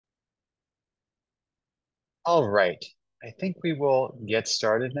All right. I think we will get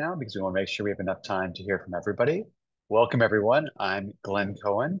started now because we want to make sure we have enough time to hear from everybody. Welcome, everyone. I'm Glenn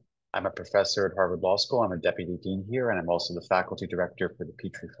Cohen. I'm a professor at Harvard Law School. I'm a deputy dean here, and I'm also the faculty director for the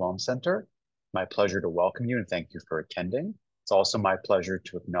Petrie-Flom Center. My pleasure to welcome you and thank you for attending. It's also my pleasure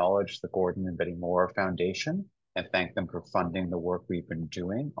to acknowledge the Gordon and Betty Moore Foundation and thank them for funding the work we've been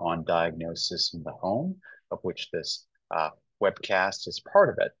doing on diagnosis in the home, of which this webcast is part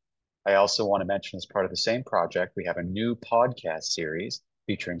of it. I also want to mention, as part of the same project, we have a new podcast series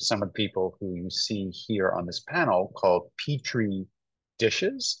featuring some of the people who you see here on this panel called Petri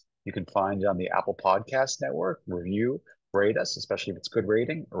Dishes. You can find it on the Apple Podcast Network. Review, rate us, especially if it's good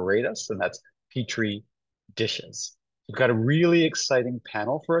rating, rate us, and that's Petri Dishes. We've got a really exciting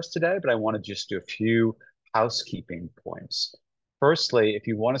panel for us today, but I want to just do a few housekeeping points. Firstly, if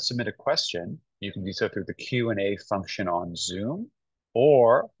you want to submit a question, you can do so through the Q&A function on Zoom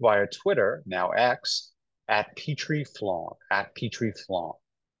or via Twitter, now X, at Petrie-Flom, at Petrie-Flom.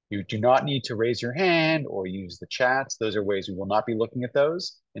 You do not need to raise your hand or use the chats. Those are ways we will not be looking at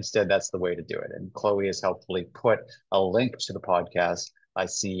those. Instead, that's the way to do it. And Chloe has helpfully put a link to the podcast I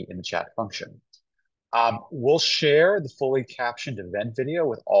see in the chat function. We'll share the fully captioned event video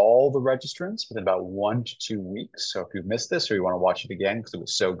with all the registrants within about 1 to 2 weeks. So if you missed this or you want to watch it again because it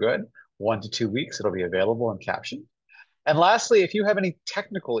was so good, 1 to 2 weeks, it'll be available in caption. And lastly, if you have any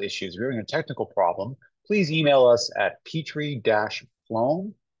technical issues, if you're having a technical problem, please email us at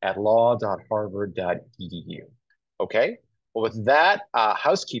petrie-flom@law.harvard.edu. Okay? Well, with that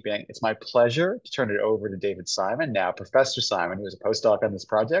housekeeping, it's my pleasure to turn it over to David Simon, now Professor Simon, who is a postdoc on this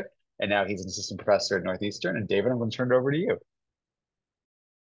project, and now he's an assistant professor at Northeastern. And David, I'm going to turn it over to you.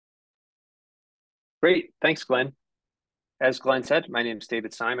 Great. Thanks, Glenn. As Glenn said, my name is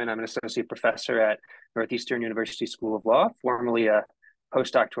David Simon. I'm an associate professor at Northeastern University School of Law, formerly a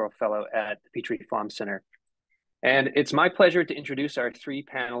postdoctoral fellow at the Petrie-Flom Center. And it's my pleasure to introduce our three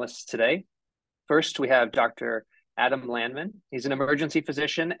panelists today. First, we have Dr. Adam Landman. He's an emergency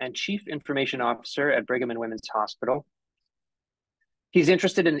physician and chief information officer at Brigham and Women's Hospital. He's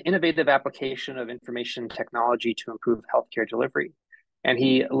interested in innovative application of information technology to improve healthcare delivery. And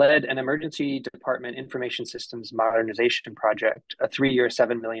he led an emergency department information systems modernization project, a 3-year,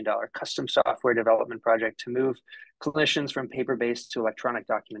 $7 million custom software development project to move clinicians from paper-based to electronic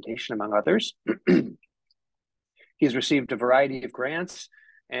documentation, among others. He's received a variety of grants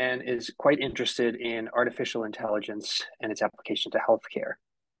and is quite interested in artificial intelligence and its application to healthcare.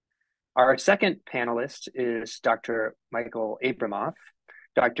 Our second panelist is Dr. Michael Abramoff.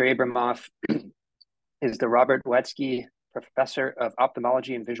 Dr. Abramoff is the Robert Wetsky Professor of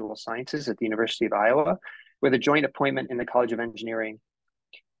Ophthalmology and Visual Sciences at the University of Iowa, with a joint appointment in the College of Engineering.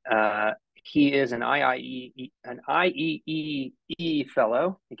 He is an IEEE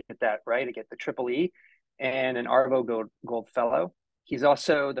fellow. I get that right. I get the triple E, and an Arvo Gold fellow. He's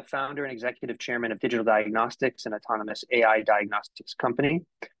also the founder and executive chairman of Digital Diagnostics, an autonomous AI diagnostics company,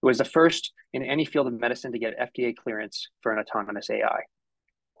 who was the first in any field of medicine to get FDA clearance for an autonomous AI.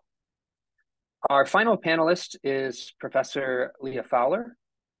 Our final panelist is Professor Leah Fowler.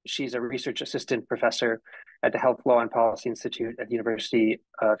 She's a research assistant professor at the Health Law and Policy Institute at the University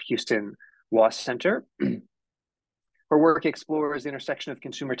of Houston Law Center. Her work explores the intersection of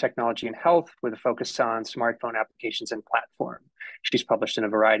consumer technology and health with a focus on smartphone applications and platform. She's published in a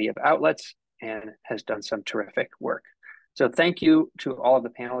variety of outlets and has done some terrific work. So thank you to all of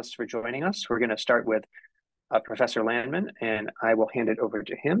the panelists for joining us. We're going to start with Professor Landman, and I will hand it over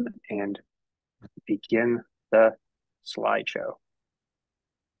to him and begin the slideshow.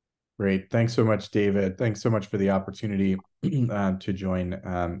 Great. Thanks so much, David. Thanks so much for the opportunity to join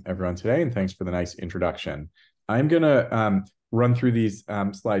everyone today, and thanks for the nice introduction. I'm going to run through these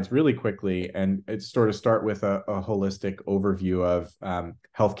slides really quickly and sort of start with a holistic overview of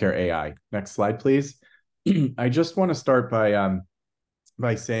healthcare AI. Next slide, please. I just want to start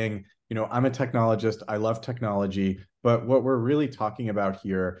by saying, you know, I'm a technologist. I love technology, but what we're really talking about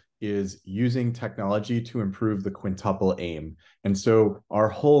here is using technology to improve the quintuple aim. And so our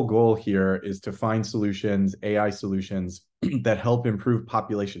whole goal here is to find solutions, AI solutions that help improve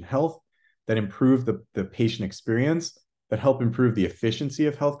population health, that improve the patient experience, that help improve the efficiency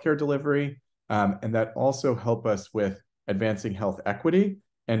of healthcare delivery, and that also help us with advancing health equity,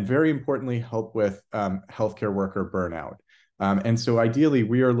 and very importantly, help with healthcare worker burnout. And so ideally,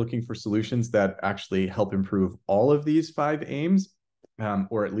 we are looking for solutions that actually help improve all of these 5 aims,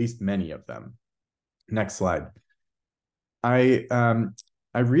 or at least many of them. Next slide. I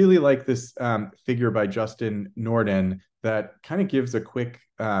really like this figure by Justin Norden that kind of gives a quick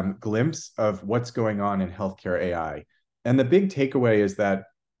glimpse of what's going on in healthcare AI. And the big takeaway is that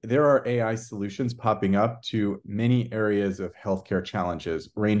there are AI solutions popping up to many areas of healthcare challenges,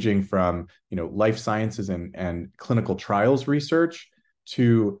 ranging from life sciences and clinical trials research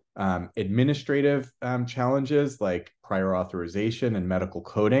to administrative challenges like prior authorization and medical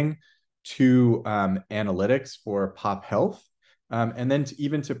coding, to analytics for pop health, and then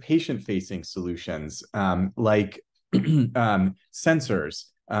even to patient-facing solutions like sensors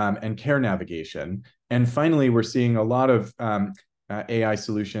and care navigation. And finally, we're seeing a lot of AI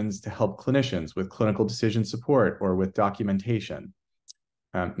solutions to help clinicians with clinical decision support or with documentation.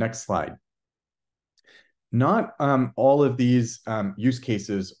 Next slide. Not all of these use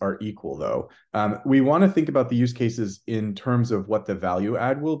cases are equal, though. We want to think about the use cases in terms of what the value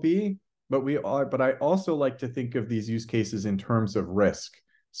add will be, but I also like to think of these use cases in terms of risk.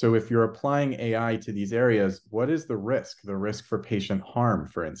 So if you're applying AI to these areas, what is the risk? The risk for patient harm,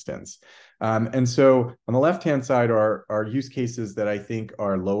 for instance. And so on the left-hand side are use cases that I think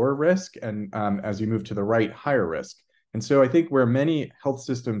are lower risk, and as you move to the right, higher risk. And so I think where many health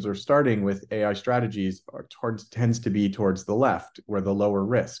systems are starting with AI strategies tends to be towards the left, where the lower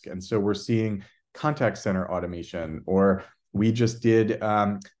risk. And so we're seeing contact center automation, or we just did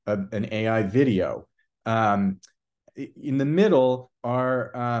an AI video. In the middle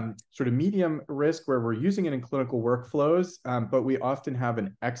are sort of medium risk, where we're using it in clinical workflows, but we often have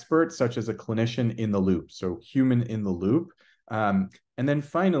an expert, such as a clinician in the loop, so human in the loop. And then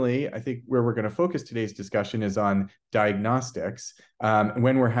finally, I think where we're going to focus today's discussion is on diagnostics,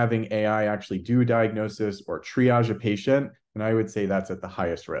 when we're having AI actually do diagnosis or triage a patient, and I would say that's at the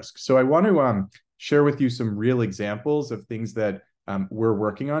highest risk. So I want to share with you some real examples of things that we're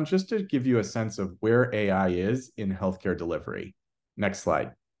working on, just to give you a sense of where AI is in healthcare delivery. Next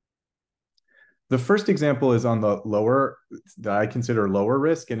slide. The first example is on the lower, that I consider lower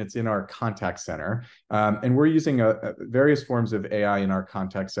risk, and it's in our contact center. And we're using various forms of AI in our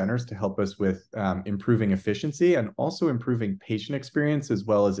contact centers to help us with improving efficiency and also improving patient experience as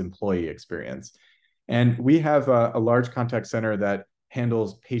well as employee experience. And we have a large contact center that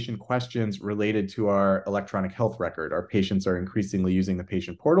handles patient questions related to our electronic health record. Our patients are increasingly using the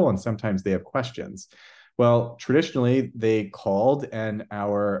patient portal, and sometimes they have questions. Well, traditionally, they called and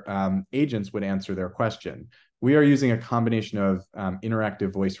our agents would answer their question. We are using a combination of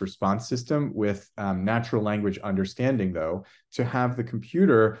interactive voice response system with natural language understanding, though, to have the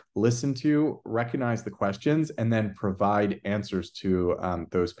computer listen to, recognize the questions, and then provide answers to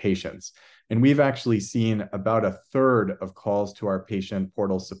those patients. And we've actually seen about a third of calls to our patient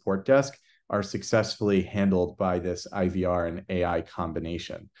portal support desk are successfully handled by this IVR and AI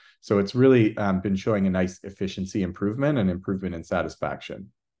combination. So it's really been showing a nice efficiency improvement and improvement in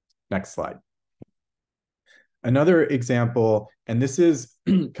satisfaction. Next slide. Another example, and this is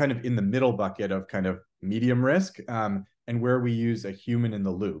kind of in the middle bucket of kind of medium risk, and where we use a human in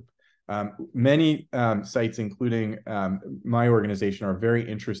the loop. Many sites, including my organization, are very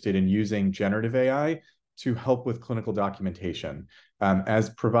interested in using generative AI to help with clinical documentation. As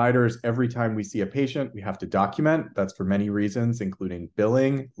providers, every time we see a patient, we have to document. That's for many reasons, including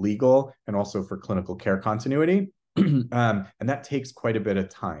billing, legal, and also for clinical care continuity. And that takes quite a bit of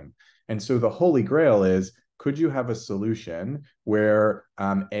time. And so the holy grail is, could you have a solution where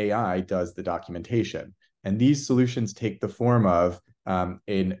AI does the documentation? And these solutions take the form of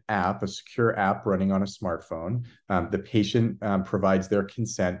an app, a secure app running on a smartphone. The patient provides their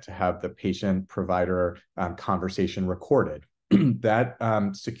consent to have the patient-provider conversation recorded. That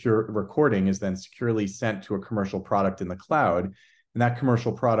secure recording is then securely sent to a commercial product in the cloud. And that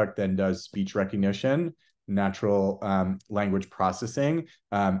commercial product then does speech recognition, natural language processing,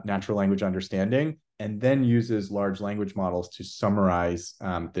 natural language understanding, and then uses large language models to summarize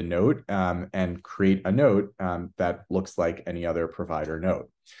the note and create a note that looks like any other provider note.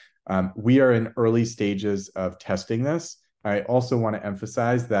 We are in early stages of testing this. I also want to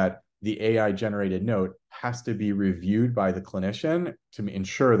emphasize that the AI-generated note has to be reviewed by the clinician to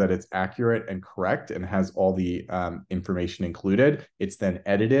ensure that it's accurate and correct and has all the information included. It's then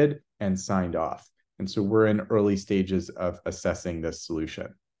edited and signed off. And so we're in early stages of assessing this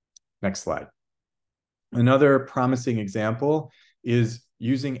solution. Next slide. Another promising example is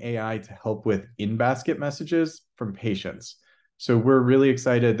using AI to help with in-basket messages from patients. So we're really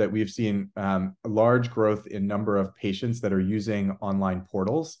excited that we've seen a large growth in number of patients that are using online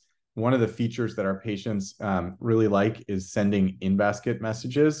portals. One of the features that our patients really like is sending in-basket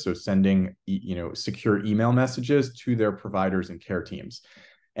messages, so sending secure email messages to their providers and care teams.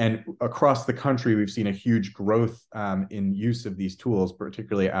 And across the country, we've seen a huge growth in use of these tools,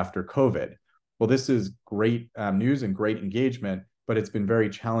 particularly after COVID. Well, this is great news and great engagement, but it's been very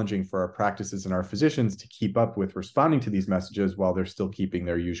challenging for our practices and our physicians to keep up with responding to these messages while they're still keeping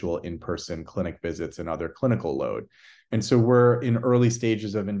their usual in-person clinic visits and other clinical load. And so we're in early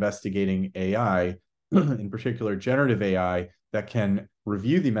stages of investigating AI, in particular generative AI, that can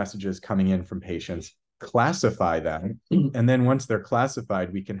review the messages coming in from patients, classify them, and then once they're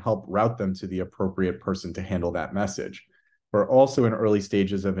classified, we can help route them to the appropriate person to handle that message. We're also in early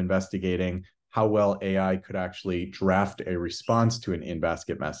stages of investigating how well AI could actually draft a response to an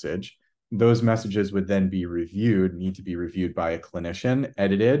in-basket message. Those messages would then be need to be reviewed by a clinician,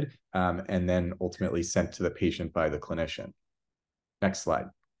 edited, and then ultimately sent to the patient by the clinician. Next slide.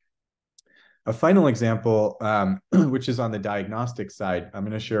 A final example, which is on the diagnostic side, I'm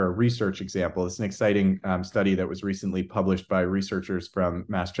going to share a research example. It's an exciting study that was recently published by researchers from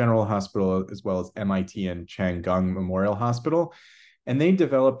Mass General Hospital, as well as MIT and Changgung Memorial Hospital. And they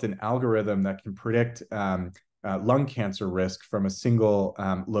developed an algorithm that can predict lung cancer risk from a single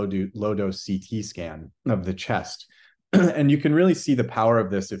low-dose CT scan of the chest. And you can really see the power of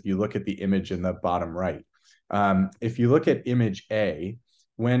this if you look at the image in the bottom right. If you look at image A,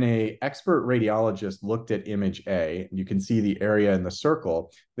 when an expert radiologist looked at image A, you can see the area in the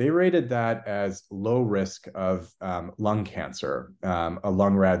circle, they rated that as low risk of lung cancer, a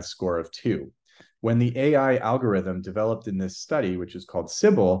lung RAD score of 2. When the AI algorithm developed in this study, which is called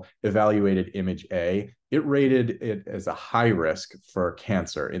Sybil, evaluated image A, it rated it as a high risk for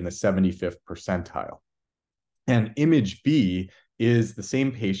cancer in the 75th percentile. And image B is the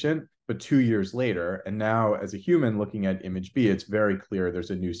same patient, but 2 years later. And now, as a human looking at image B, it's very clear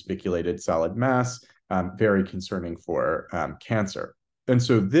there's a new spiculated solid mass, very concerning for cancer. And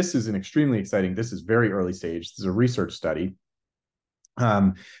so this is an extremely exciting, this is very early stage. This is a research study.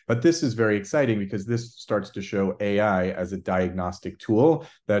 But this is very exciting because this starts to show AI as a diagnostic tool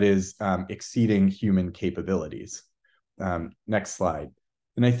that is exceeding human capabilities. Next slide.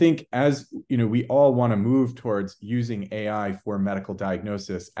 And I think, as you know, we all want to move towards using AI for medical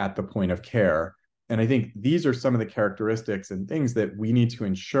diagnosis at the point of care. And I think these are some of the characteristics and things that we need to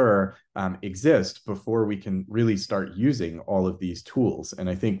ensure exist before we can really start using all of these tools. And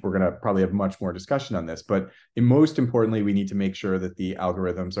I think we're going to probably have much more discussion on this, but most importantly, we need to make sure that the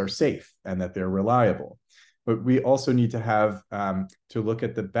algorithms are safe and that they're reliable. But we also need to have to look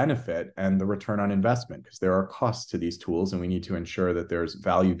at the benefit and the return on investment, because there are costs to these tools and we need to ensure that there's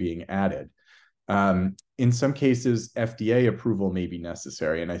value being added. In some cases, FDA approval may be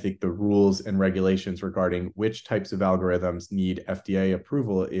necessary. And I think the rules and regulations regarding which types of algorithms need FDA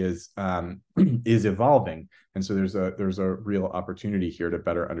approval is evolving. And so there's a real opportunity here to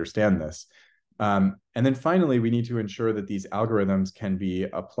better understand this. And then finally, we need to ensure that these algorithms can be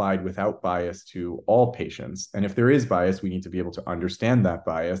applied without bias to all patients. And if there is bias, we need to be able to understand that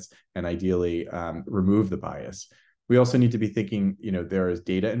bias and ideally remove the bias. We also need to be thinking, there is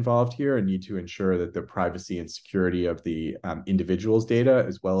data involved here and need to ensure that the privacy and security of the individual's data,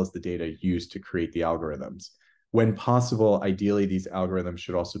 as well as the data used to create the algorithms. When possible, ideally, these algorithms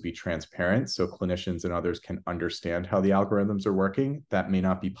should also be transparent so clinicians and others can understand how the algorithms are working. That may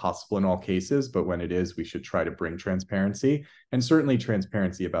not be possible in all cases, but when it is, we should try to bring transparency, and certainly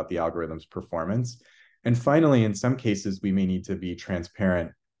transparency about the algorithm's performance. And finally, in some cases, we may need to be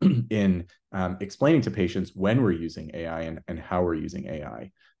transparent in explaining to patients when we're using AI and how we're using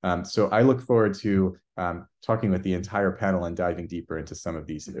AI. So I look forward to talking with the entire panel and diving deeper into some of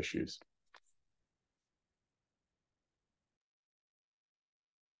these issues.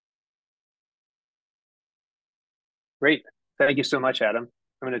 Great. Thank you so much, Adam.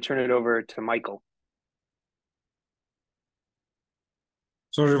 I'm going to turn it over to Michael.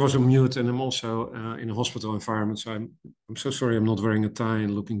 Sorry, I was on mute, and I'm also in a hospital environment, so I'm so sorry I'm not wearing a tie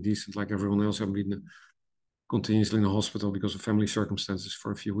and looking decent like everyone else. I've been continuously in the hospital because of family circumstances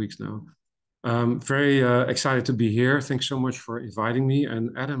for a few weeks now. Very excited to be here. Thanks so much for inviting me.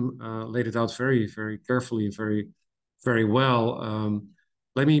 And Adam laid it out very, very carefully and very, very well.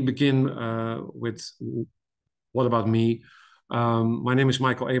 Let me begin with what about me? My name is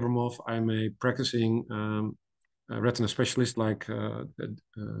Michael Abramoff. I'm a practicing retina specialist, like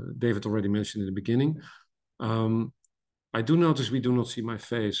David already mentioned in the beginning. I do notice we do not see my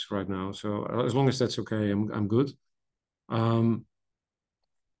face right now, so as long as that's okay, I'm good. I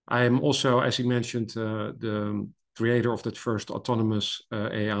am also, as he mentioned, the creator of that first autonomous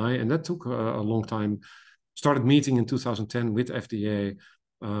AI, and that took a long time. Started meeting in 2010 with FDA.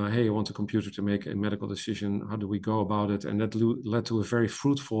 Hey, I want a computer to make a medical decision. How do we go about it? And that led to a very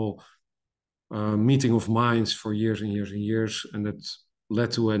fruitful meeting of minds for years and years and years. And that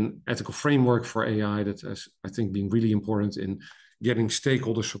led to an ethical framework for AI that has, I think, been really important in getting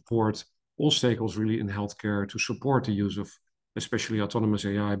stakeholder support, all stakeholders really in healthcare, to support the use of especially autonomous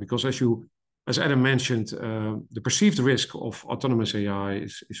AI, because as Adam mentioned, the perceived risk of autonomous AI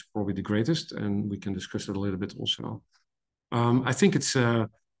is probably the greatest, and we can discuss it a little bit also. I think it's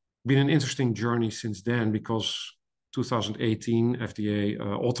been an interesting journey since then, because 2018 FDA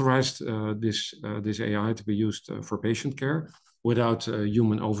authorized this AI to be used for patient care without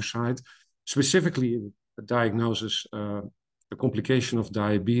human oversight. Specifically, it diagnoses a complication of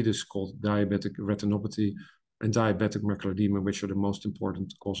diabetes called diabetic retinopathy and diabetic macular edema, which are the most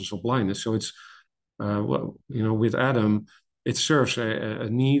important causes of blindness. So it's, with Adam, it serves a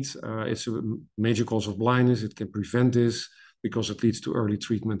need. It's a major cause of blindness. It can prevent this because it leads to early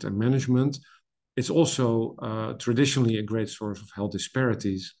treatment and management. It's also traditionally a great source of health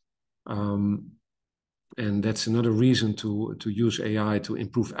disparities. And that's another reason to use AI to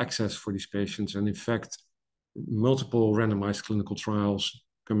improve access for these patients. And in fact, multiple randomized clinical trials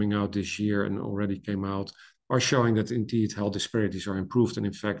coming out this year and already came out are showing that indeed health disparities are improved. And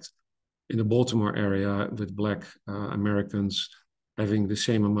in fact, in the Baltimore area, with Black Americans having the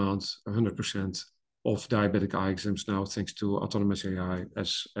same amount, 100% of diabetic eye exams now, thanks to autonomous AI,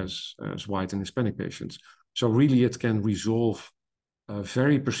 as white and Hispanic patients. So really, it can resolve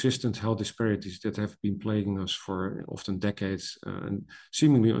very persistent health disparities that have been plaguing us for often decades and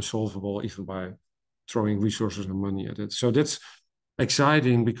seemingly unsolvable, even by throwing resources and money at it. So that's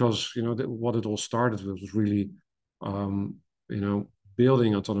exciting, because what it all started with was really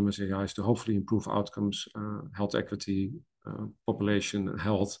building autonomous AIs to hopefully improve outcomes, health equity, population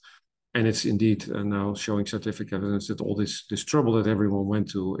health. And it's indeed now showing scientific evidence that all this trouble that everyone went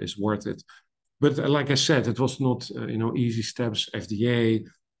to is worth it. But like I said, it was not easy steps, FDA,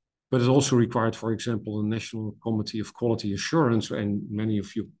 but it also required, for example, the National Committee of Quality Assurance, and many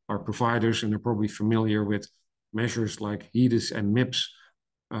of you are providers and are probably familiar with measures like HEDIS and MIPS,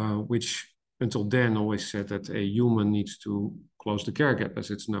 which until then always said that a human needs to close the care gap, as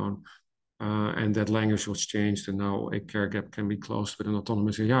it's known. And that language was changed, and now a care gap can be closed with an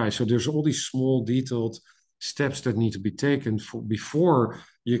autonomous AI. So there's all these small, detailed steps that need to be taken before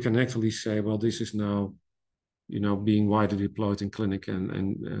you can actually say, well, this is now, being widely deployed in clinic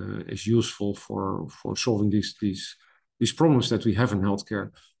and is useful for solving these problems that we have in healthcare.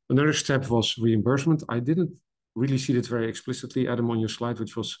 Another step was reimbursement. I didn't really see it very explicitly, Adam, on your slide,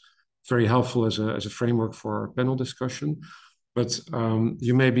 which was very helpful as a framework for our panel discussion. But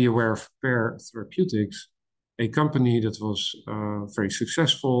you may be aware of Pear Therapeutics, a company that was very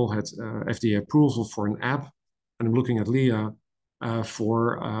successful, had FDA approval for an app, and I'm looking at Leah,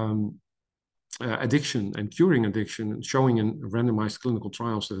 for addiction and curing addiction, and showing in randomized clinical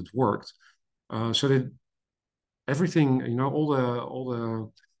trials that it worked. So that everything,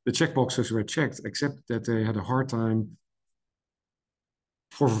 all the checkboxes were checked, except that they had a hard time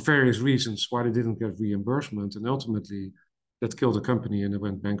for various reasons why they didn't get reimbursement, and ultimately that killed the company and it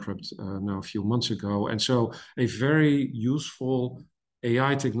went bankrupt now a few months ago. And so a very useful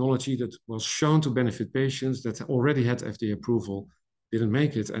AI technology that was shown to benefit patients, that already had FDA approval, didn't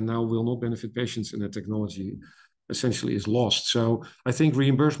make it, and now will not benefit patients, and the technology essentially is lost. So I think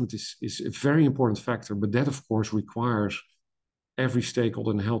reimbursement is a very important factor, but that of course requires every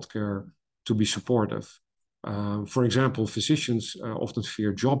stakeholder in healthcare to be supportive. For example, physicians often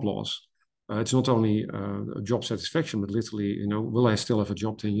fear job loss. It's not only job satisfaction, but literally, will I still have a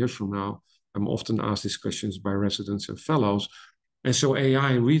job 10 years from now? I'm often asked these questions by residents and fellows. And so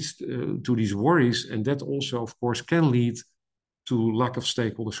AI reads to these worries, and that also, of course, can lead to lack of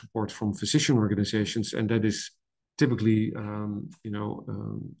stakeholder support from physician organizations. And that is typically,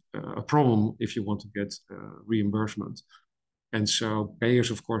 a problem if you want to get reimbursement. And so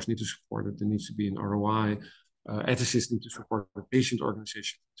payers, of course, need to support it. There needs to be an ROI. Ethicists need to support it. Patient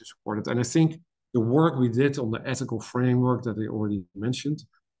organizations need to support it. And I think the work we did on the ethical framework that I already mentioned,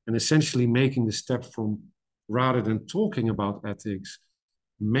 and essentially making the step from, rather than talking about ethics,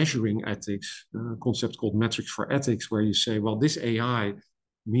 measuring ethics, a concept called metrics for ethics, where you say, well, this AI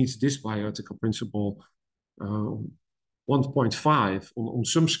meets this bioethical principle 1.5 on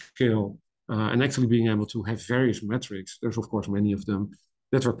some scale, and actually being able to have various metrics. There's, of course, many of them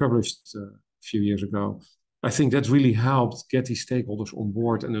that were published a few years ago. I think that really helped get these stakeholders on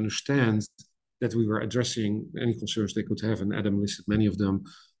board and understand that we were addressing any concerns they could have. And Adam listed many of them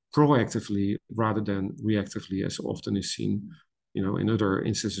proactively rather than reactively, as often is seen, in other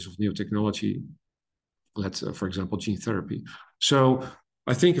instances of new technology, for example, gene therapy. So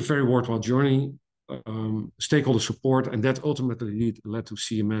I think a very worthwhile journey, stakeholder support, and that ultimately led to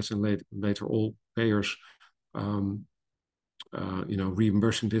CMS and later all payers,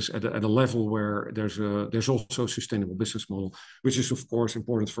 reimbursing this at a level where there's also a sustainable business model, which is of course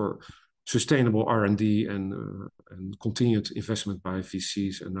important for sustainable R&D and continued investment by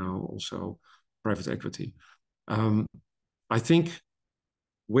VCs and now also private equity. I think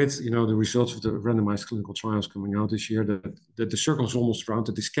with the results of the randomized clinical trials coming out this year, that the circle is almost round,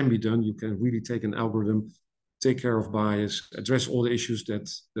 that this can be done. You can really take an algorithm, take care of bias, address all the issues that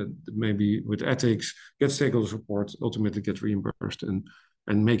maybe with ethics, get stakeholder support, ultimately get reimbursed and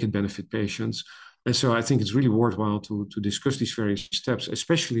make it benefit patients. And so I think it's really worthwhile to discuss these various steps,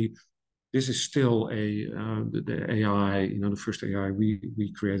 especially this is still the AI, the first AI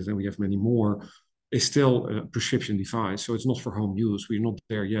we created, and we have many more, is still a prescription device. So it's not for home use. We're not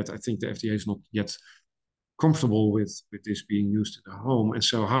there yet. I think the FDA is not yet comfortable with this being used in the home. And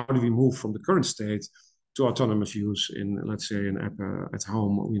so how do we move from the current state to autonomous use in, let's say, an app at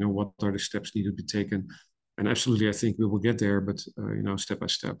home? What are the steps needed to be taken? And absolutely, I think we will get there, but step by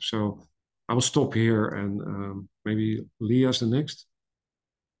step. So I will stop here, and maybe Leah's the next.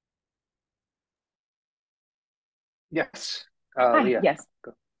 Yes. Hi, Leah. yes,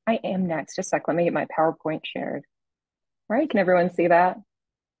 I am next. Just a sec. Let me get my PowerPoint shared. All right, can everyone see that?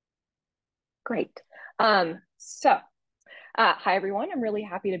 Great. Hi, everyone. I'm really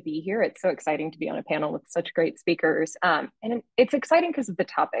happy to be here. It's so exciting to be on a panel with such great speakers. And it's exciting because of the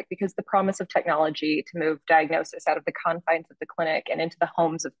topic, because the promise of technology to move diagnosis out of the confines of the clinic and into the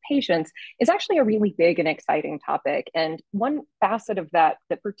homes of patients is actually a really big and exciting topic. And one facet of that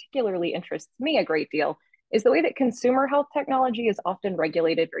particularly interests me a great deal is the way that consumer health technology is often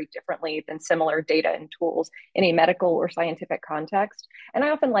regulated very differently than similar data and tools in a medical or scientific context. And I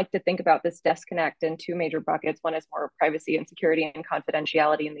often like to think about this disconnect in two major buckets. One is more privacy and security and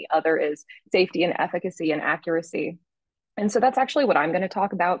confidentiality, and the other is safety and efficacy and accuracy. And so that's actually what I'm going to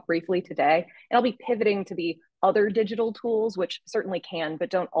talk about briefly today. And I'll be pivoting to the other digital tools, which certainly can,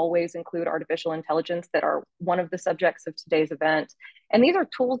 but don't always include artificial intelligence, that are one of the subjects of today's event. And these are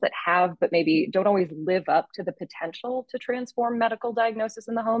tools that have, but maybe don't always live up to the potential to transform medical diagnosis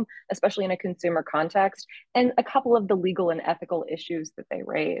in the home, especially in a consumer context, and a couple of the legal and ethical issues that they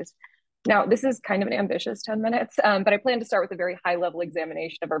raise. Now, this is kind of an ambitious 10 minutes, but I plan to start with a very high-level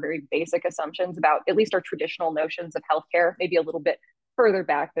examination of our very basic assumptions about at least our traditional notions of healthcare, maybe a little bit further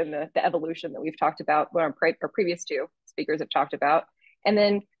back than the evolution that we've talked about, what our previous two speakers have talked about, and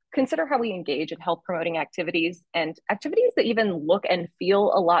then consider how we engage in health-promoting activities and activities that even look and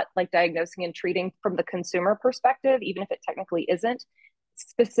feel a lot like diagnosing and treating from the consumer perspective, even if it technically isn't,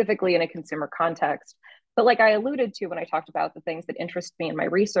 specifically in a consumer context. But like I alluded to when I talked about the things that interest me in my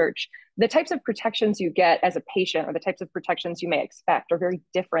research, the types of protections you get as a patient or the types of protections you may expect are very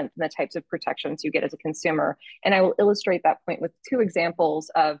different than the types of protections you get as a consumer. And I will illustrate that point with two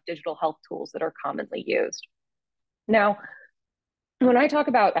examples of digital health tools that are commonly used. Now, when I talk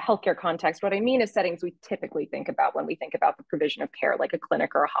about a healthcare context, what I mean is settings we typically think about when we think about the provision of care, like a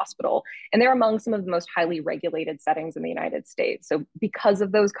clinic or a hospital. And they're among some of the most highly regulated settings in the United States. So because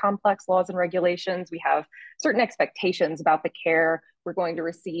of those complex laws and regulations, we have certain expectations about the care we're going to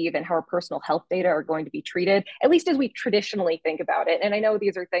receive and how our personal health data are going to be treated, at least as we traditionally think about it. And I know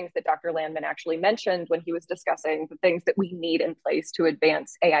these are things that Dr. Landman actually mentioned when he was discussing the things that we need in place to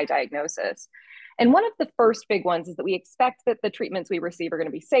advance AI diagnosis. And one of the first big ones is that we expect that the treatments we receive are going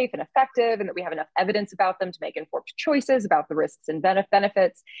to be safe and effective, and that we have enough evidence about them to make informed choices about the risks and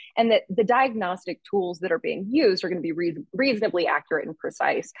benefits, and that the diagnostic tools that are being used are going to be reasonably accurate and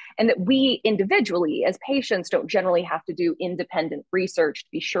precise, and that we individually as patients don't generally have to do independent research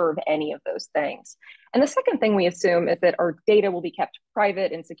to be sure of any of those things. And the second thing we assume is that our data will be kept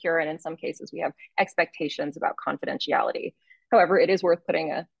private and secure, and in some cases we have expectations about confidentiality. However, it is worth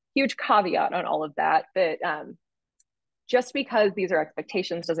putting a huge caveat on all of that, just because these are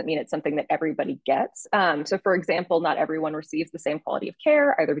expectations doesn't mean it's something that everybody gets. So for example, not everyone receives the same quality of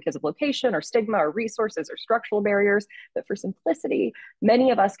care, either because of location or stigma or resources or structural barriers. But for simplicity, many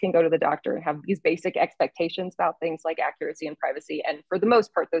of us can go to the doctor and have these basic expectations about things like accuracy and privacy. And for the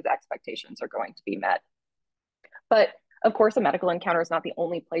most part, those expectations are going to be met. But of course, a medical encounter is not the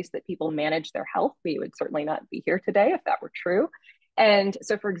only place that people manage their health. We would certainly not be here today if that were true. And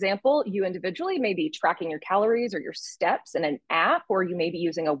so, for example, you individually may be tracking your calories or your steps in an app, or you may be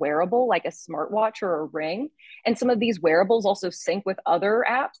using a wearable like a smartwatch or a ring. And some of these wearables also sync with other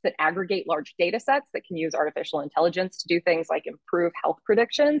apps that aggregate large data sets that can use artificial intelligence to do things like improve health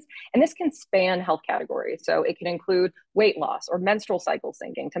predictions. And this can span health categories. So it can include weight loss or menstrual cycle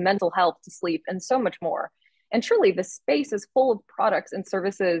syncing to mental health to sleep and so much more. And truly, the space is full of products and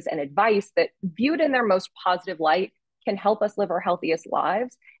services and advice that, viewed in their most positive light, can help us live our healthiest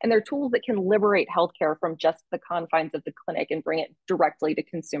lives. And they're tools that can liberate healthcare from just the confines of the clinic and bring it directly to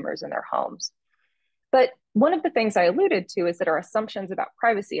consumers in their homes. But one of the things I alluded to is that our assumptions about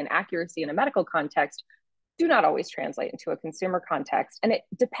privacy and accuracy in a medical context do not always translate into a consumer context. And it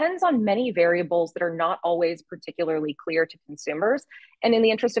depends on many variables that are not always particularly clear to consumers. And in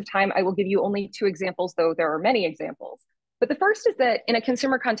the interest of time, I will give you only two examples, though there are many examples. But the first is that in a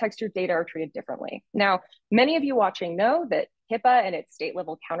consumer context, your data are treated differently. Now, many of you watching know that HIPAA and its state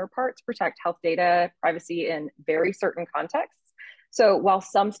level counterparts protect health data privacy in very certain contexts. So while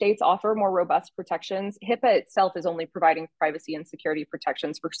some states offer more robust protections, HIPAA itself is only providing privacy and security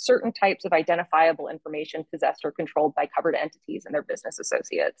protections for certain types of identifiable information possessed or controlled by covered entities and their business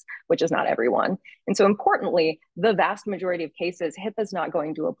associates, which is not everyone. And so importantly, the vast majority of cases, HIPAA is not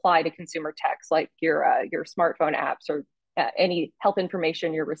going to apply to consumer techs like your smartphone apps or any health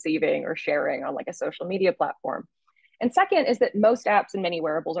information you're receiving or sharing on like a social media platform. And second is that most apps and many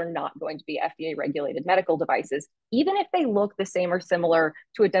wearables are not going to be FDA regulated medical devices, even if they look the same or similar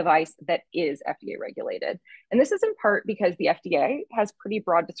to a device that is FDA regulated. And this is in part because the FDA has pretty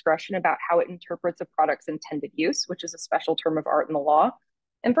broad discretion about how it interprets a product's intended use, which is a special term of art in the law.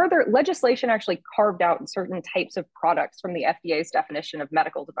 And further, legislation actually carved out certain types of products from the FDA's definition of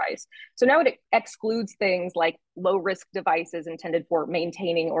medical device. So now it excludes things like low-risk devices intended for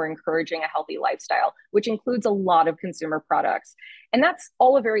maintaining or encouraging a healthy lifestyle, which includes a lot of consumer products. And that's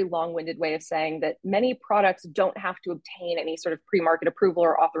all a very long-winded way of saying that many products don't have to obtain any sort of pre-market approval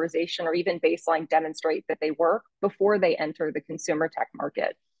or authorization or even baseline demonstrate that they work before they enter the consumer tech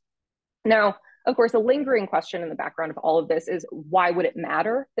market. Now, of course, a lingering question in the background of all of this is why would it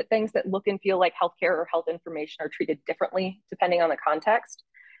matter that things that look and feel like healthcare or health information are treated differently depending on the context?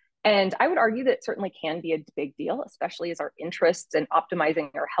 And I would argue that it certainly can be a big deal, especially as our interests in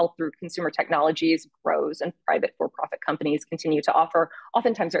optimizing our health through consumer technologies grows and private for-profit companies continue to offer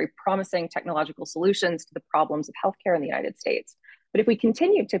oftentimes very promising technological solutions to the problems of healthcare in the United States. But if we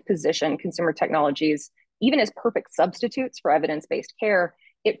continue to position consumer technologies even as perfect substitutes for evidence-based care,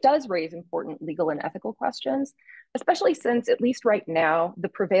 it does raise important legal and ethical questions, especially since, at least right now, the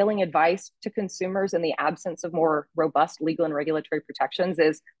prevailing advice to consumers in the absence of more robust legal and regulatory protections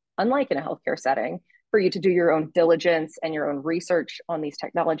is, unlike in a healthcare setting, for you to do your own diligence and your own research on these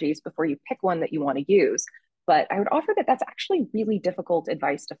technologies before you pick one that you want to use. But I would offer that that's actually really difficult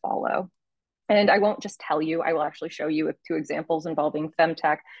advice to follow. And I won't just tell you, I will actually show you with two examples involving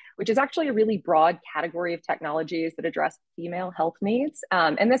femtech, which is actually a really broad category of technologies that address female health needs.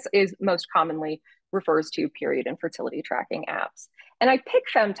 And this is most commonly refers to period and fertility tracking apps. And I pick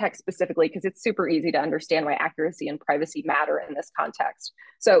femtech specifically because it's super easy to understand why accuracy and privacy matter in this context.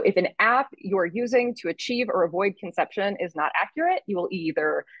 So if an app you're using to achieve or avoid conception is not accurate, you will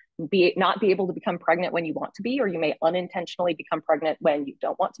either not be able to become pregnant when you want to be, or you may unintentionally become pregnant when you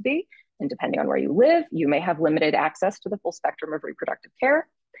don't want to be. And depending on where you live, you may have limited access to the full spectrum of reproductive care.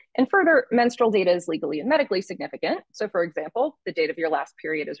 And further, menstrual data is legally and medically significant. So for example, the date of your last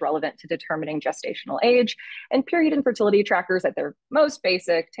period is relevant to determining gestational age, and period and fertility trackers at their most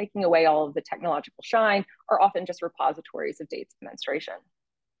basic, taking away all of the technological shine, are often just repositories of dates of menstruation.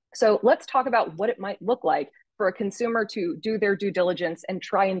 So let's talk about what it might look like for a consumer to do their due diligence and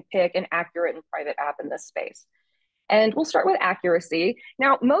try and pick an accurate and private app in this space. And we'll start with accuracy.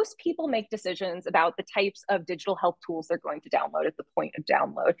 Now, most people make decisions about the types of digital health tools they're going to download at the point of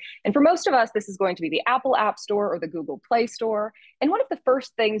download. And for most of us, this is going to be the Apple App Store or the Google Play Store. And one of the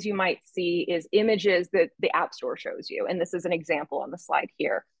first things you might see is images that the App Store shows you. And this is an example on the slide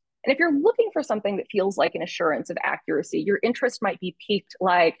here. And if you're looking for something that feels like an assurance of accuracy, your interest might be piqued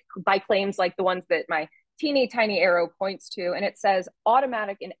by claims like the ones that my teeny tiny arrow points to, and it says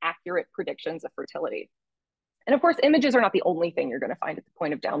automatic and accurate predictions of fertility. And of course, images are not the only thing you're going to find at the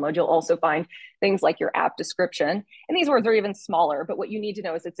point of download. You'll also find things like your app description. And these words are even smaller, but what you need to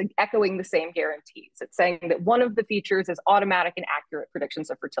know is it's echoing the same guarantees. It's saying that one of the features is automatic and accurate predictions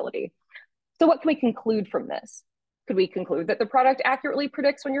of fertility. So what can we conclude from this? Could we conclude that the product accurately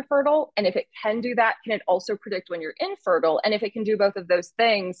predicts when you're fertile? And if it can do that, can it also predict when you're infertile? And if it can do both of those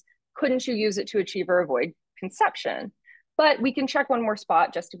things, couldn't you use it to achieve or avoid conception? But we can check one more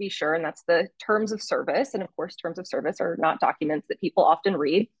spot just to be sure, and that's the terms of service. And of course, terms of service are not documents that people often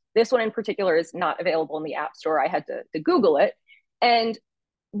read. This one in particular is not available in the App Store. I had to Google it. And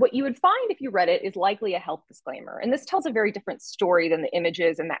what you would find if you read it is likely a health disclaimer. And this tells a very different story than the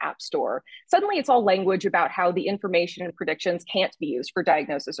images in the App Store. Suddenly, it's all language about how the information and predictions can't be used for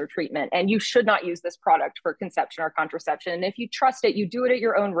diagnosis or treatment. And you should not use this product for conception or contraception. And if you trust it, you do it at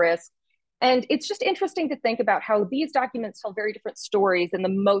your own risk. And it's just interesting to think about how these documents tell very different stories than the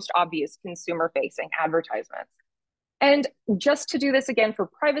most obvious consumer-facing advertisements. And just to do this again for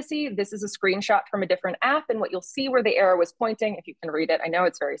privacy, this is a screenshot from a different app. And what you'll see where the arrow is pointing, if you can read it, I know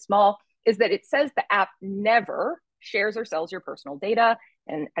it's very small, is that it says the app never shares or sells your personal data.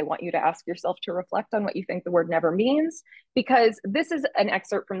 And I want you to ask yourself to reflect on what you think the word never means, because this is an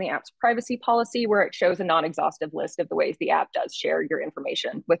excerpt from the app's privacy policy where it shows a non-exhaustive list of the ways the app does share your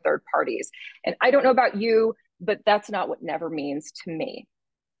information with third parties. And I don't know about you, but that's not what never means to me.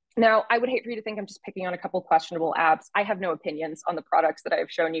 Now, I would hate for you to think I'm just picking on a couple questionable apps. I have no opinions on the products that I've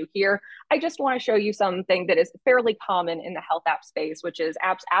shown you here. I just want to show you something that is fairly common in the health app space, which is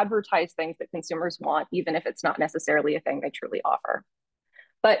apps advertise things that consumers want, even if it's not necessarily a thing they truly offer.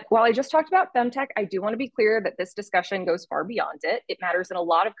 But while I just talked about femtech, I do want to be clear that this discussion goes far beyond it. It matters in a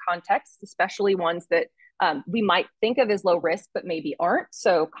lot of contexts, especially ones that we might think of as low risk, but maybe aren't.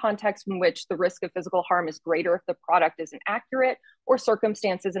 So contexts in which the risk of physical harm is greater if the product isn't accurate, or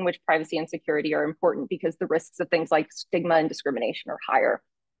circumstances in which privacy and security are important because the risks of things like stigma and discrimination are higher.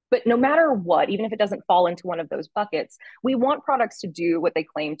 But no matter what, even if it doesn't fall into one of those buckets, we want products to do what they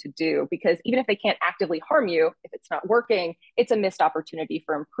claim to do, because even if they can't actively harm you, if it's not working, it's a missed opportunity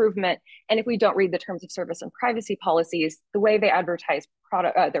for improvement. And if we don't read the terms of service and privacy policies, the way they advertise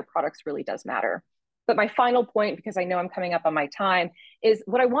their products really does matter. But my final point, because I know I'm coming up on my time, is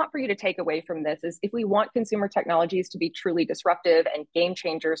what I want for you to take away from this is if we want consumer technologies to be truly disruptive and game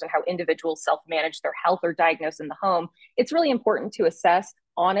changers in how individuals self-manage their health or diagnose in the home, it's really important to assess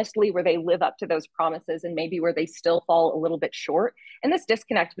honestly where they live up to those promises and maybe where they still fall a little bit short. And this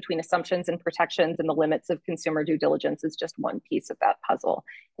disconnect between assumptions and protections and the limits of consumer due diligence is just one piece of that puzzle.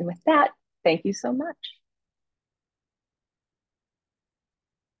 And with that, thank you so much.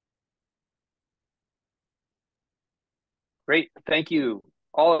 Great. Thank you,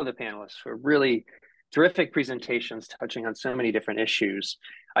 all of the panelists, for really terrific presentations touching on so many different issues.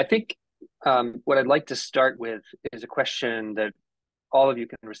 I think what I'd like to start with is a question that all of you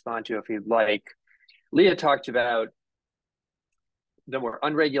can respond to if you'd like. Leah talked about the more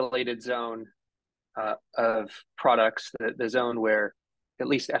unregulated zone of products, the zone where at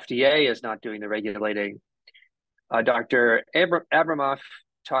least FDA is not doing the regulating. Dr. Abramoff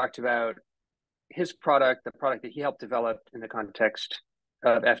talked about his product, the product that he helped develop in the context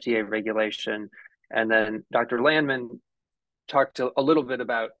of FDA regulation. And then Dr. Landman talked a little bit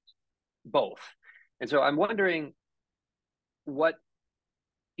about both. And so I'm wondering what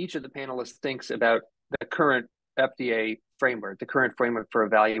each of the panelists thinks about the current FDA framework, the current framework for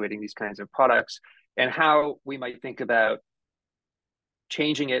evaluating these kinds of products, and how we might think about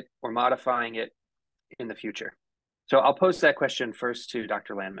changing it or modifying it in the future. So I'll pose that question first to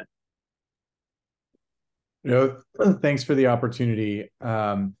Dr. Landman. Thanks for the opportunity.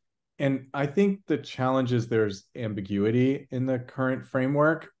 And I think the challenge is there's ambiguity in the current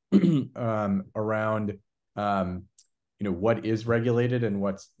framework around what is regulated and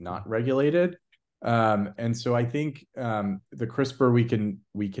what's not regulated. And so I think the crisper we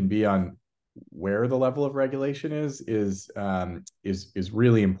can be on where the level of regulation is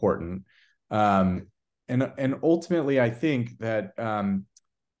really important. And ultimately, I think that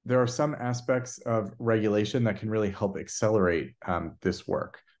there are some aspects of regulation that can really help accelerate this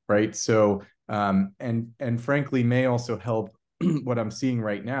work, right? So, and frankly, may also help. What I'm seeing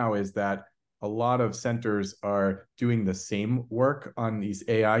right now is that a lot of centers are doing the same work on these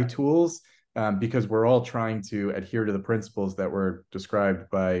AI tools because we're all trying to adhere to the principles that were described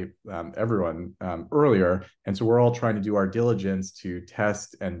by everyone earlier. And so we're all trying to do our diligence to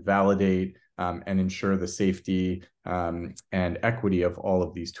test and validate and ensure the safety and equity of all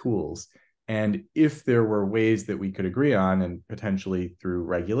of these tools. And if there were ways that we could agree on, and potentially through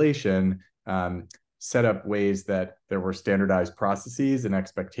regulation, set up ways that there were standardized processes and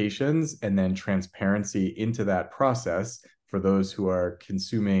expectations, and then transparency into that process for those who are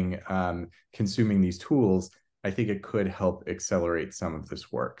consuming these tools, I think it could help accelerate some of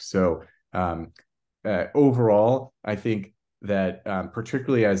this work. So overall, I think that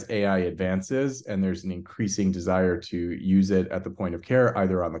particularly as AI advances and there's an increasing desire to use it at the point of care,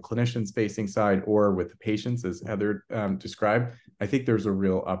 either on the clinicians facing side or with the patients, as Heather described, I think there's a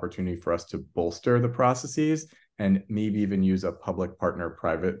real opportunity for us to bolster the processes and maybe even use a public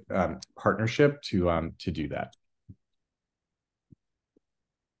partner-private partnership to do that.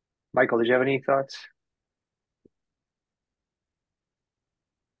 Michael, did you have any thoughts?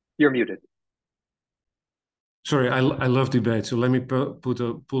 You're muted. Sorry, I love debate. So let me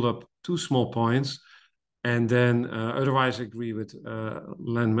pull up two small points, and then otherwise I agree with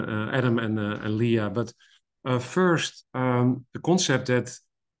Adam and Leah. But first, the concept that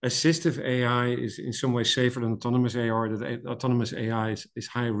assistive AI is in some way safer than autonomous AI, or that autonomous AI is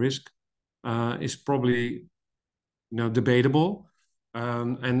high risk, is probably debatable.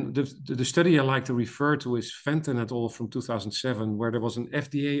 And the study I like to refer to is Fenton et al. From 2007, where there was an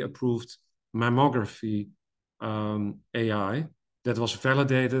FDA-approved mammography AI that was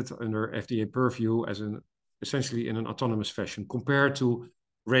validated under FDA purview as essentially in an autonomous fashion, compared to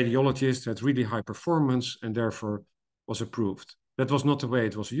radiologists that had really high performance and therefore was approved. That was not the way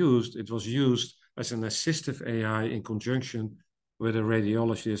it was used. It was used as an assistive AI in conjunction with a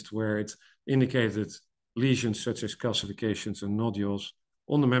radiologist, where it indicated lesions such as calcifications and nodules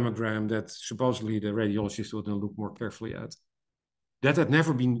on the mammogram that supposedly the radiologist would then look more carefully at. That had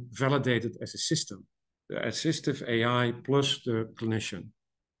never been validated as a system, the assistive AI plus the clinician.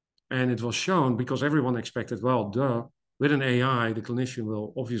 And it was shown because everyone expected, well, duh, with an AI, the clinician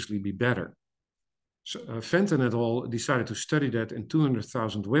will obviously be better. So Fenton et al. Decided to study that in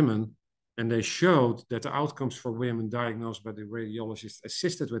 200,000 women, and they showed that the outcomes for women diagnosed by the radiologist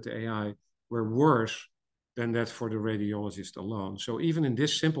assisted with the AI were worse than that for the radiologist alone. So even in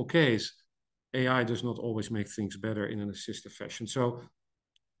this simple case, AI does not always make things better in an assistive fashion. So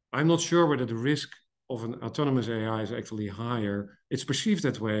I'm not sure whether the risk of an autonomous AI is actually higher. It's perceived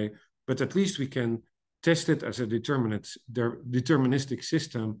that way, but at least we can test it as a deterministic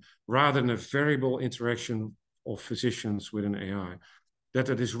system rather than a variable interaction of physicians with an AI. That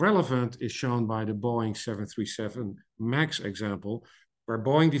it is relevant is shown by the Boeing 737 MAX example, where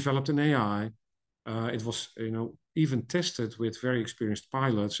Boeing developed an AI. It was, even tested with very experienced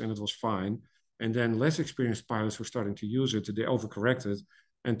pilots, and it was fine. And then less experienced pilots were starting to use it. They overcorrected,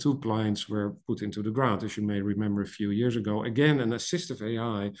 and 2 planes were put into the ground, as you may remember a few years ago. Again, an assistive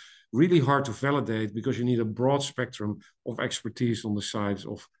AI, really hard to validate because you need a broad spectrum of expertise on the sides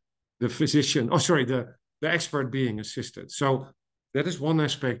of the physician. The expert being assisted. So that is one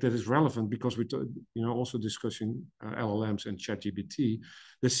aspect that is relevant because we're also discussing LLMs and ChatGPT.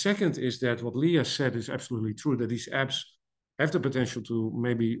 The second is that what Leah said is absolutely true, that these apps have the potential to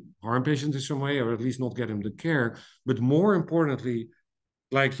maybe harm patients in some way, or at least not get them the care. But more importantly,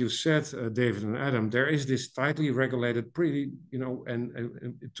 like you said, David and Adam, there is this tightly regulated, in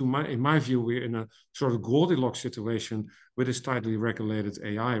my view, we're in a sort of Goldilocks situation with this tightly regulated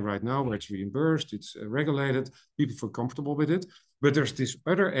AI right now, where it's reimbursed, it's regulated, people feel comfortable with it. But there's this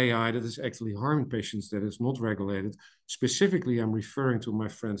other AI that is actually harming patients that is not regulated. Specifically, I'm referring to my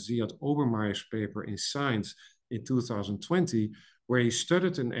friend Ziad Obermeier's paper in Science in 2020, where he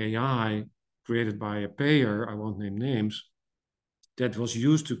studied an AI created by a payer, I won't name names, that was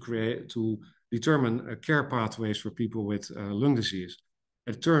used to determine care pathways for people with lung disease.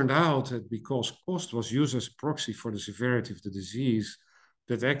 It turned out that because cost was used as a proxy for the severity of the disease,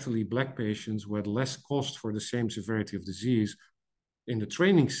 that actually Black patients who had less cost for the same severity of disease in the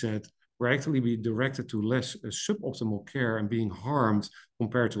training set were actually being directed to less suboptimal care and being harmed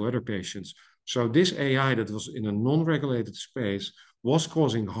compared to other patients. So this AI that was in a non-regulated space was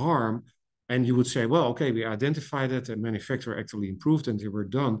causing harm. And you would say, well, okay, we identified it, and manufacturer actually improved, and they were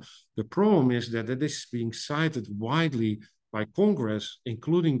done. The problem is that this is being cited widely by Congress,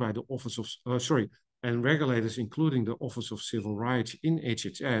 including by the Office of, and regulators, including the Office of Civil Rights in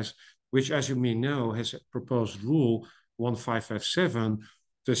HHS, which, as you may know, has proposed Rule 1557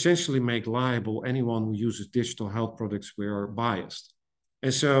 to essentially make liable anyone who uses digital health products who are biased.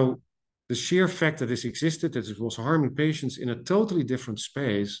 And so the sheer fact that this existed, that it was harming patients in a totally different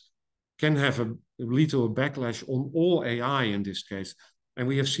space, can lead to a backlash on all AI in this case. And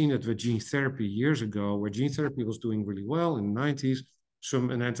we have seen it with gene therapy years ago, where gene therapy was doing really well in the 90s.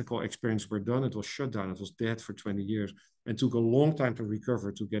 Some unethical experiments were done. It was shut down. It was dead for 20 years and took a long time to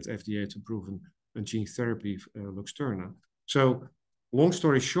recover to get FDA to approve a gene therapy, Luxturna. So long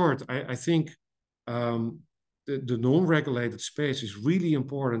story short, I think the non-regulated space is really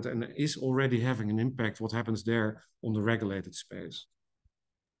important and is already having an impact, what happens there on the regulated space.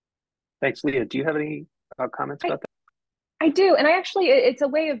 Thanks, Leah. Do you have any comments about that? I do. And it's a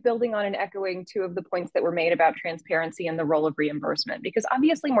way of building on and echoing 2 of the points that were made about transparency and the role of reimbursement, because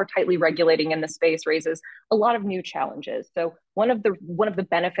obviously more tightly regulating in the space raises a lot of new challenges. So one of the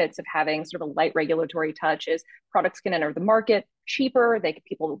benefits of having sort of a light regulatory touch is products can enter the market cheaper,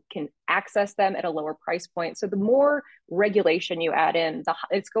 people can access them at a lower price point. So the more regulation you add in,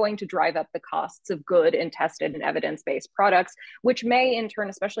 it's going to drive up the costs of good and tested and evidence-based products, which may in turn,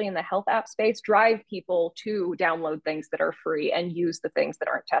 especially in the health app space, drive people to download things that are free and use the things that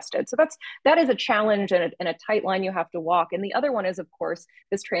aren't tested. So that is a challenge and a tight line you have to walk. And the other one is, of course,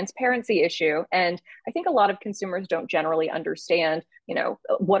 this transparency issue. And I think a lot of consumers don't generally understand,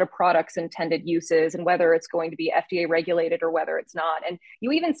 what a product's intended use is and whether it's going to be FDA regulated or whether it's not. And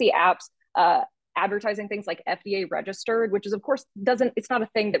you even see apps advertising things like FDA registered, which is of course it's not a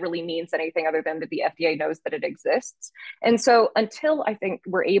thing that really means anything other than that the FDA knows that it exists. And so until I think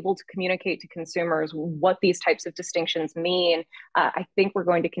we're able to communicate to consumers what these types of distinctions mean, I think we're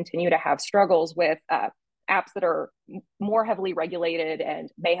going to continue to have struggles with apps that are more heavily regulated and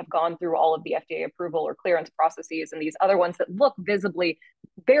may have gone through all of the FDA approval or clearance processes, and these other ones that look visibly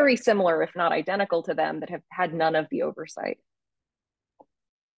very similar, if not identical to them, that have had none of the oversight.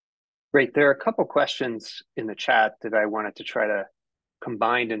 Great. There are a couple questions in the chat that I wanted to try to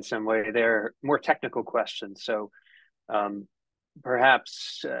combine in some way. They're more technical questions. So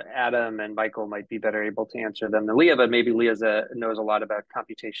perhaps Adam and Michael might be better able to answer them than Leah, but maybe Leah knows a lot about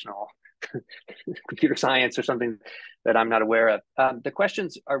computational computer science or something that I'm not aware of. The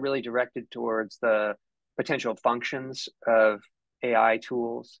questions are really directed towards the potential functions of AI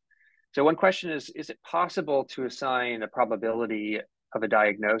tools. So one question is it possible to assign a probability of a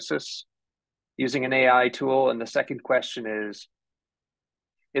diagnosis using an AI tool? And the second question is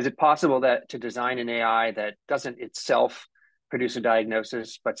it possible that to design an AI that doesn't itself produce a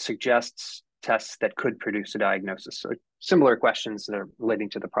diagnosis, but suggests tests that could produce a diagnosis? So similar questions that are relating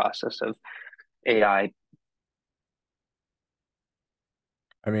to the process of AI.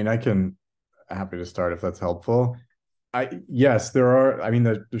 I mean, happy to start if that's helpful. Yes, there are. I mean,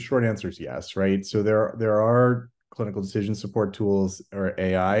 the short answer is yes, right? So there are clinical decision support tools or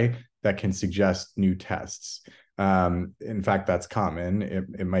AI that can suggest new tests. In fact, that's common.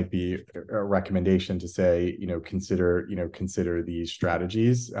 It might be a recommendation to say, consider these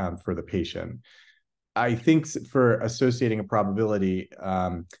strategies for the patient. I think for associating a probability,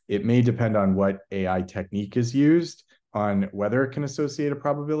 it may depend on what AI technique is used on whether it can associate a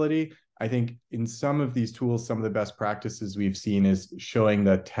probability. I think in some of these tools, some of the best practices we've seen is showing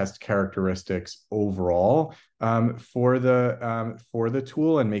the test characteristics overall for the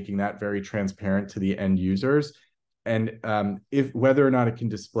tool and making that very transparent to the end users. And if whether or not it can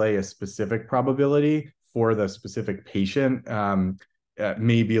display a specific probability for the specific patient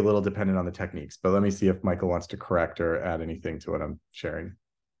may be a little dependent on the techniques. But let me see if Michael wants to correct or add anything to what I'm sharing.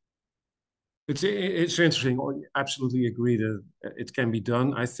 It's interesting. I absolutely agree that it can be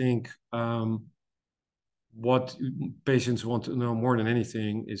done. I think what patients want to know more than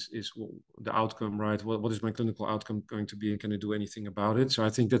anything is the outcome, right? What is my clinical outcome going to be, and can I do anything about it? So I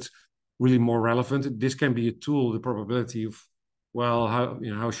think that's really more relevant. This can be a tool, the probability of, well,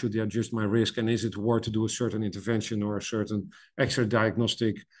 how should I adjust my risk, and is it worth to do a certain intervention or a certain extra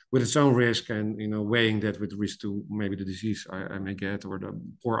diagnostic with its own risk, and weighing that with risk to maybe the disease I may get or the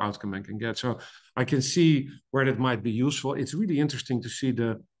poor outcome I can get. So I can see where that might be useful. It's really interesting to see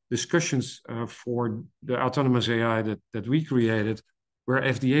the discussions for the autonomous AI that we created, where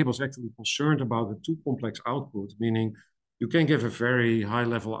FDA was actually concerned about the too complex output, meaning you can give a very high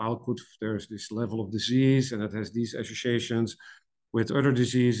level output. There's this level of disease and it has these associations with other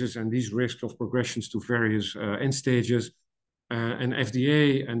diseases and these risks of progressions to various end stages. And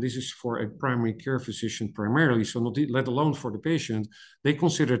FDA, and this is for a primary care physician primarily, so not let alone for the patient, they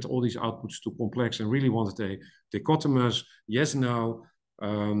considered all these outputs too complex and really wanted a dichotomous yes, no,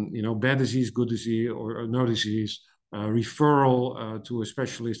 bad disease, good disease, or no disease, referral to a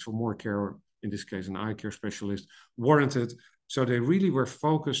specialist for more care, in this case an eye care specialist, warranted. So they really were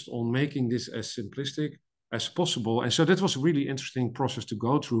focused on making this as simplistic as possible. And so that was a really interesting process to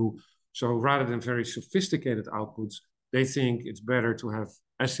go through. So rather than very sophisticated outputs, they think it's better to have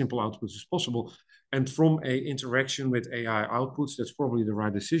as simple outputs as possible. And from an interaction with AI outputs, that's probably the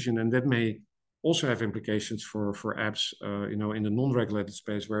right decision. And that may also have implications for apps, in the non-regulated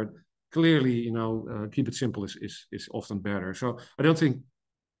space, where clearly, keep it simple is often better. So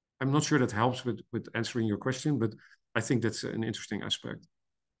I'm not sure that helps with answering your question, but I think that's an interesting aspect.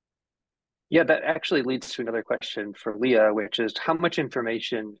 Yeah, that actually leads to another question for Leah, which is how much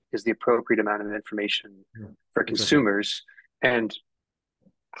information is the appropriate amount of information for consumers? Exactly. And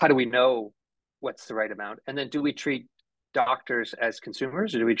how do we know what's the right amount? And then do we treat doctors as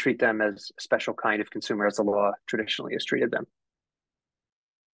consumers, or do we treat them as a special kind of consumer as the law traditionally has treated them?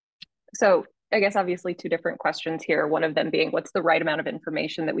 So I guess obviously two different questions here, one of them being what's the right amount of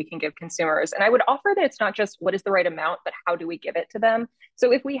information that we can give consumers? And I would offer that it's not just what is the right amount, but how do we give it to them?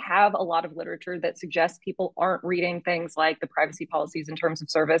 So if we have a lot of literature that suggests people aren't reading things like the privacy policies and terms of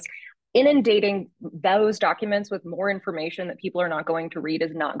service, inundating those documents with more information that people are not going to read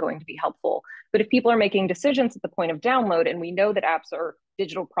is not going to be helpful. But if people are making decisions at the point of download, and we know that apps or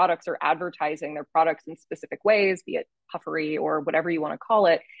digital products are advertising their products in specific ways, be it puffery or whatever you want to call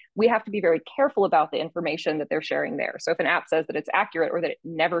it, we have to be very careful about the information that they're sharing there. So if an app says that it's accurate or that it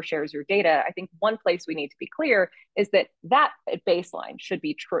never shares your data, I think one place we need to be clear is that at baseline should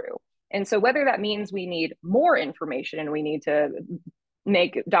be true. And so whether that means we need more information and we need to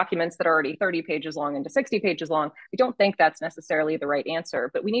make documents that are already 30 pages long into 60 pages long, we don't think that's necessarily the right answer,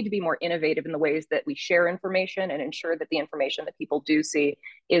 but we need to be more innovative in the ways that we share information and ensure that the information that people do see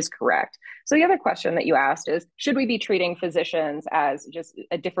is correct. So the other question that you asked is, should we be treating physicians as just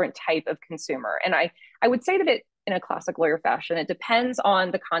a different type of consumer? And I would say that in a classic lawyer fashion, it depends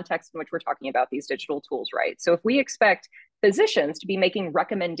on the context in which we're talking about these digital tools, right? So if we expect physicians to be making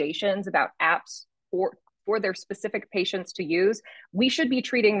recommendations about apps for their specific patients to use, we should be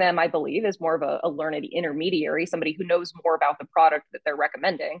treating them, I believe, as more of a learned intermediary, somebody who knows more about the product that they're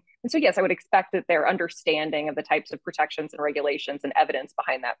recommending. And so, yes, I would expect that their understanding of the types of protections and regulations and evidence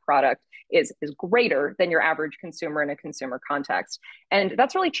behind that product is greater than your average consumer in a consumer context. And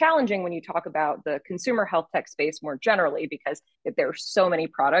that's really challenging when you talk about the consumer health tech space more generally, because if there are so many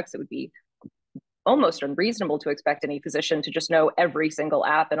products, it would be almost unreasonable to expect any physician to just know every single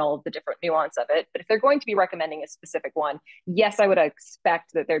app and all of the different nuance of it. But if they're going to be recommending a specific one, yes, I would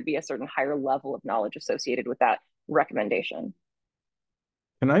expect that there'd be a certain higher level of knowledge associated with that recommendation.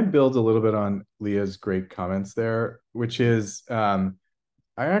 Can I build a little bit on Leah's great comments there, which is I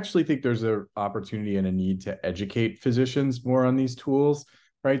actually think there's an opportunity and a need to educate physicians more on these tools.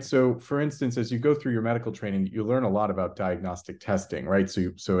 Right. So, for instance, as you go through your medical training, you learn a lot about diagnostic testing, right?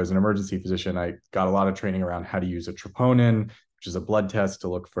 So as an emergency physician, I got a lot of training around how to use a troponin, which is a blood test to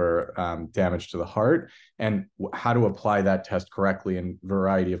look for damage to the heart, and how to apply that test correctly in a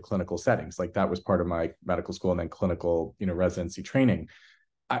variety of clinical settings. Like that was part of my medical school and then clinical, residency training.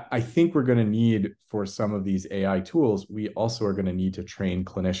 I think we're going to need, for some of these AI tools, we also are going to need to train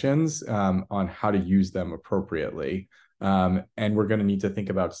clinicians on how to use them appropriately. And we're going to need to think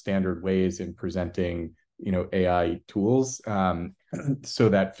about standard ways in presenting, AI tools so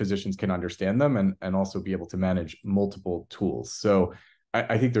that physicians can understand them and also be able to manage multiple tools. So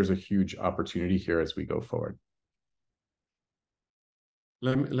I think there's a huge opportunity here as we go forward.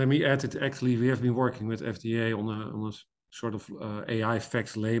 Let me add it. Actually, we have been working with FDA on a sort of AI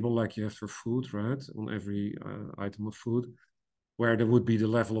facts label like you have for food, right? On every item of food, where there would be the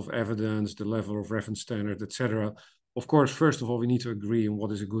level of evidence, the level of reference standard, etc. Of course, first of all, we need to agree on what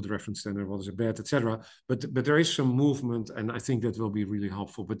is a good reference standard, what is a bad, etc. But there is some movement, and I think that will be really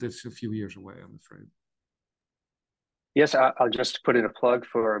helpful. But that's a few years away, I'm afraid. Yes, I'll just put in a plug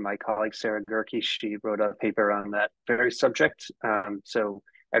for my colleague, Sarah Gerke. She wrote a paper on that very subject. So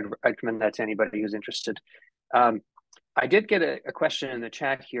I'd recommend that to anybody who's interested. I did get a question in the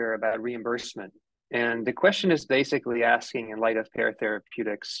chat here about reimbursement. And the question is basically asking, in light of Pear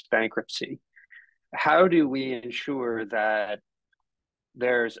Therapeutics bankruptcy, how do we ensure that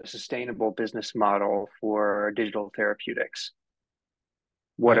there's a sustainable business model for digital therapeutics?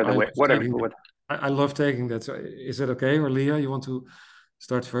 What are the ways? I love taking that. So is it okay, or Leah, you want to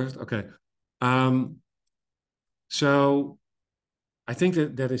start first? Okay. So I think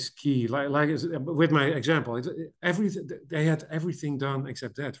that is key. Like with my example, they had everything done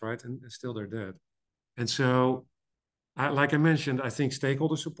except that, right? And still they're dead. And so, like I mentioned, I think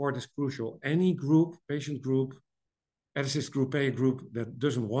stakeholder support is crucial. Any group, patient group, ethicist group, payer group that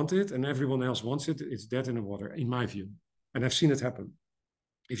doesn't want it and everyone else wants it, it's dead in the water, in my view. And I've seen it happen.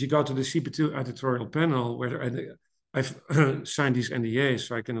 If you go to the CP2 editorial panel, where I've signed these NDAs,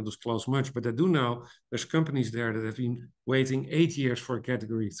 so I cannot disclose much, but I do know there's companies there that have been waiting 8 years for a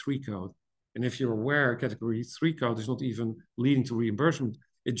category 3 code. And if you're aware, category 3 code is not even leading to reimbursement.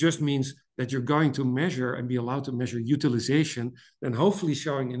 It just means that you're going to measure and be allowed to measure utilization, and hopefully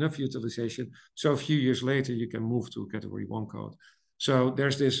showing enough utilization. So a few years later, you can move to a category 1 code. So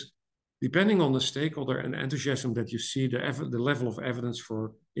there's this, depending on the stakeholder and enthusiasm that you see, the level of evidence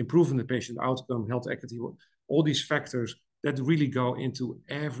for improving the patient outcome, health equity, all these factors that really go into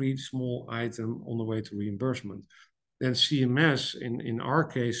every small item on the way to reimbursement. Then CMS, in our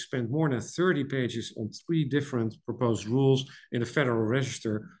case, spent more than 30 pages on 3 different proposed rules in the Federal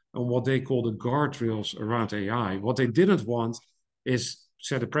Register on what they call the guardrails around AI. What they didn't want is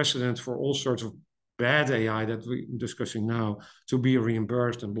set a precedent for all sorts of bad AI that we're discussing now to be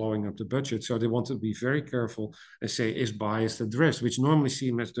reimbursed and blowing up the budget. So they want to be very careful and say, is bias addressed, which normally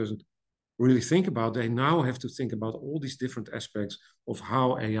CMS doesn't really think about. They now have to think about all these different aspects of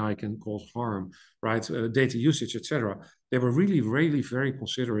how AI can cause harm, right? Data usage, etc. They were really, really very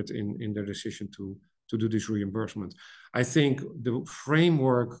considerate in their decision to do this reimbursement. I think the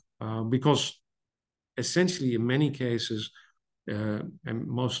framework, because essentially in many cases, and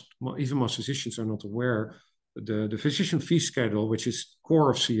even most physicians are not aware, the physician fee schedule, which is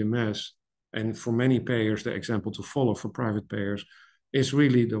core of CMS, and for many payers, the example to follow for private payers, is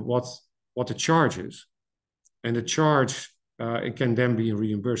really what the charge is. And the charge it can then be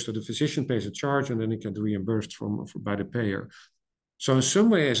reimbursed. So the physician pays a charge, and then it can be reimbursed by the payer. So in some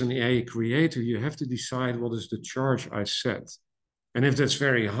way, as an AI creator, you have to decide what is the charge I set. And if that's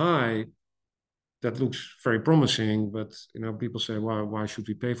very high, that looks very promising, but people say, well, why should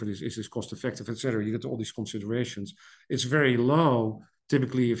we pay for this? Is this cost effective, etc.? You get all these considerations. It's very low.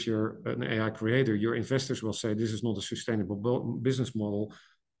 Typically, if you're an AI creator, your investors will say, this is not a sustainable business model.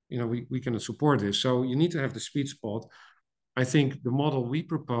 We cannot support this. So you need to have the sweet spot. I think the model we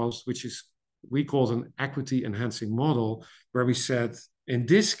proposed, which is we call it an equity enhancing model, where we said, in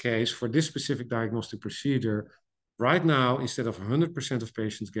this case, for this specific diagnostic procedure, right now, instead of 100% of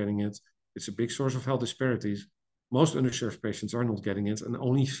patients getting it, it's a big source of health disparities. Most underserved patients are not getting it, and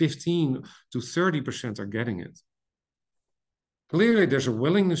only 15 to 30% are getting it. Clearly, there's a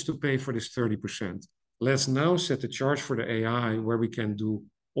willingness to pay for this 30%. Let's now set the charge for the AI where we can do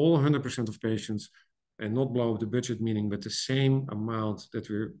all 100% of patients and not blow up the budget, meaning with the same amount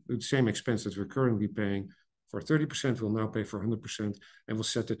the same expense that we're currently paying for 30%, we'll now pay for 100%, and we'll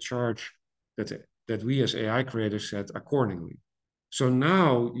set the charge that we as AI creators set accordingly. So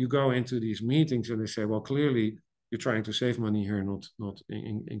now you go into these meetings and they say, well, clearly you're trying to save money here, not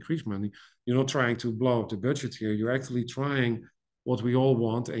increase money. You're not trying to blow up the budget here. You're actually trying what we all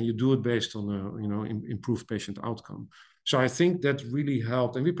want, and you do it based on improved patient outcome. So I think that really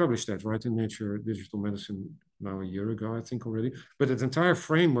helped, and we published that right in Nature Digital Medicine now a year ago, I think already. But that entire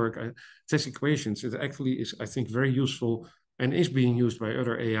framework, test equations, it actually is, I think, very useful and is being used by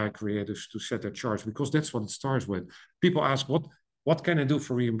other AI creators to set their charge, because that's what it starts with. People ask, what can I do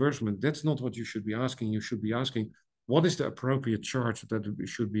for reimbursement? That's not what you should be asking. You should be asking, what is the appropriate charge that we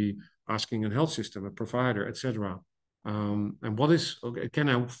should be asking a health system, a provider, etc. And can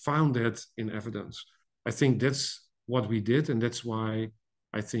I found that in evidence? I think that's what we did, and that's why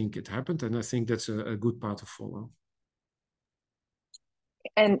I think it happened, and I think that's a good path to follow.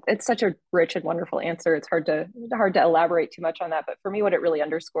 And it's such a rich and wonderful answer. It's hard to elaborate too much on that. But for me, what it really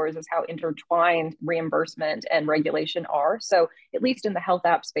underscores is how intertwined reimbursement and regulation are. So at least in the health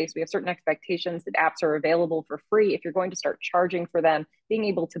app space, we have certain expectations that apps are available for free. If you're going to start charging for them, being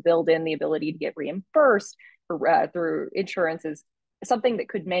able to build in the ability to get reimbursed through insurance is something that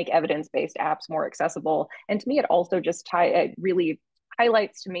could make evidence-based apps more accessible. And to me, it also just really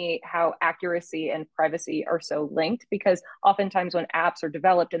highlights to me how accuracy and privacy are so linked, because oftentimes when apps are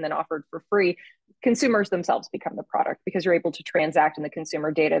developed and then offered for free, consumers themselves become the product, because you're able to transact in the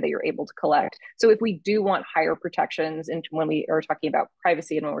consumer data that you're able to collect. So if we do want higher protections, and when we are talking about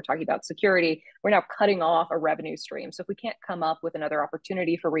privacy and when we're talking about security, we're now cutting off a revenue stream. So if we can't come up with another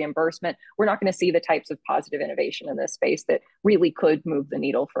opportunity for reimbursement, we're not going to see the types of positive innovation in this space that really could move the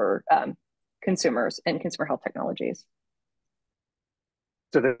needle for consumers and consumer health technologies.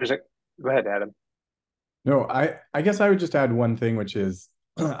 So go ahead, Adam. No, I guess I would just add one thing, which is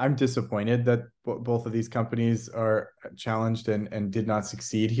I'm disappointed that both of these companies are challenged and did not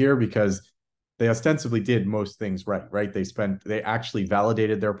succeed here, because they ostensibly did most things right? They actually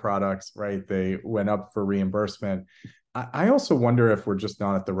validated their products, right? They went up for reimbursement. I also wonder if we're just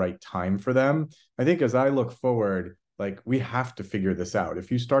not at the right time for them. I think as I look forward, we have to figure this out. If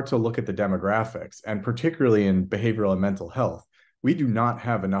you start to look at the demographics, and particularly in behavioral and mental health, we do not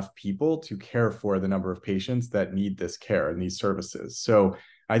have enough people to care for the number of patients that need this care and these services. So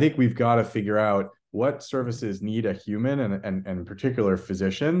I think we've got to figure out what services need a human, and in particular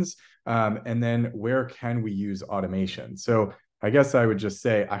physicians, and then where can we use automation. So I guess I would just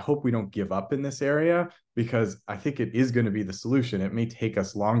say, I hope we don't give up in this area, because I think it is going to be the solution. It may take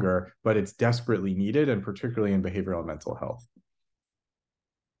us longer, but it's desperately needed, and particularly in behavioral and mental health.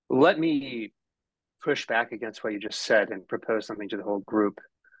 Let me push back against what you just said and propose something to the whole group.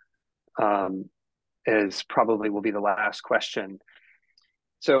 Is probably will be the last question.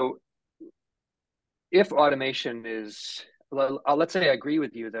 So if automation is, let's say I agree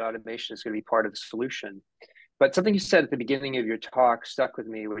with you that automation is going to be part of the solution, but something you said at the beginning of your talk stuck with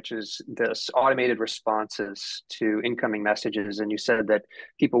me, which is this automated responses to incoming messages. And you said that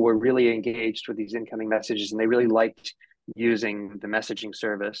people were really engaged with these incoming messages and they really liked using the messaging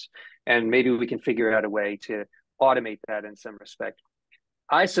service, and maybe we can figure out a way to automate that in some respect.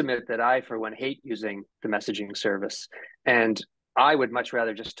 I submit that I, for one, hate using the messaging service, and I would much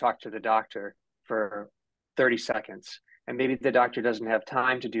rather just talk to the doctor for 30 seconds, and maybe the doctor doesn't have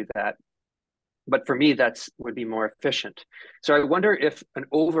time to do that, but for me, that would be more efficient. So I wonder if an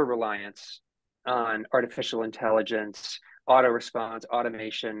over-reliance on artificial intelligence, auto response,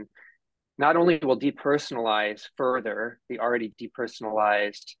 automation, not only will depersonalize further the already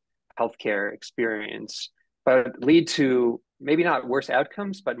depersonalized healthcare experience, but lead to maybe not worse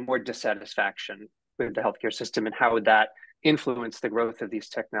outcomes, but more dissatisfaction with the healthcare system, and how that influence the growth of these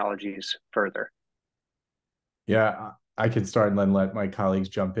technologies further? Yeah, I can start and then let my colleagues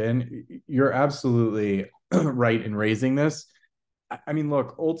jump in. You're absolutely right in raising this. I mean,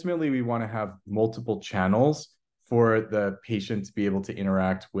 look, ultimately, we want to have multiple channels for the patient to be able to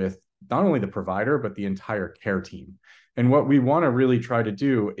interact with not only the provider, but the entire care team. And what we want to really try to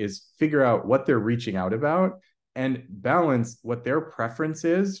do is figure out what they're reaching out about and balance what their preference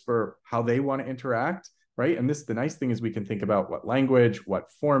is for how they want to interact, right? And the nice thing is we can think about what language,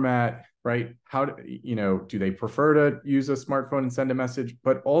 what format, right? How do they prefer to use a smartphone and send a message,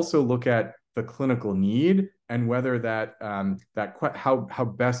 but also look at the clinical need and whether how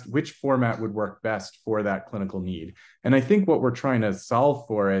best, which format would work best for that clinical need. And I think what we're trying to solve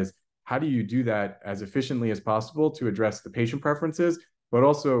for is how do you do that as efficiently as possible to address the patient preferences, but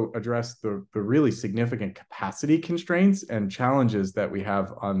also address the really significant capacity constraints and challenges that we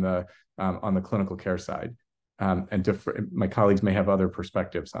have on the clinical care side. My colleagues may have other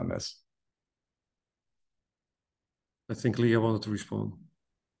perspectives on this. I think Leah wanted to respond.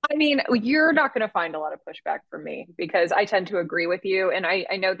 I mean, you're not going to find a lot of pushback from me because I tend to agree with you. And I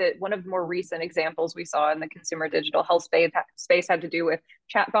know that one of the more recent examples we saw in the consumer digital health space had to do with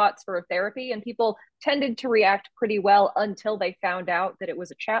chatbots for therapy. And people tended to react pretty well until they found out that it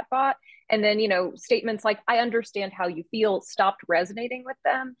was a chatbot. And then, statements like, I understand how you feel, stopped resonating with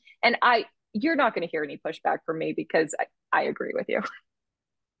them. And you're not going to hear any pushback from me because I agree with you.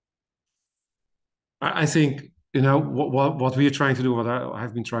 I think what we are trying to do, what I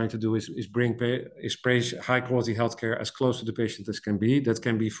have been trying to do, is bring high quality healthcare as close to the patient as can be. That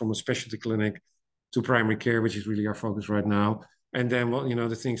can be from a specialty clinic to primary care, which is really our focus right now. And then,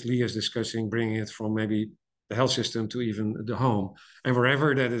 the things Leah is discussing, bringing it from maybe the health system to even the home, and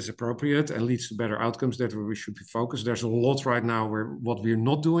wherever that is appropriate and leads to better outcomes, that's where we should be focused. There's a lot right now where what we're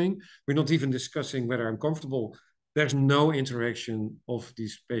not doing, we're not even discussing whether I'm comfortable. There's no interaction of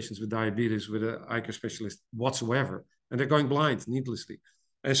these patients with diabetes with an eye care specialist whatsoever. And they're going blind needlessly.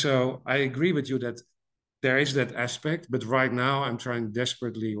 And so I agree with you that there is that aspect, but right now we're trying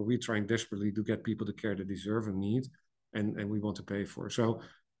desperately to get people the care they deserve and need, and we want to pay for. So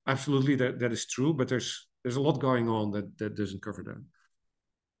absolutely that is true, but there's a lot going on that doesn't cover that.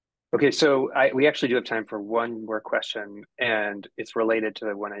 Okay, so we actually do have time for one more question, and it's related to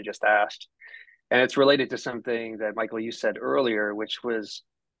the one I just asked. And it's related to something that, Michael, you said earlier, which was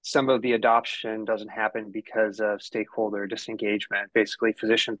some of the adoption doesn't happen because of stakeholder disengagement. Basically,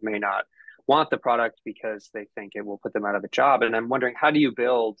 physicians may not want the product because they think it will put them out of a job. And I'm wondering, how do you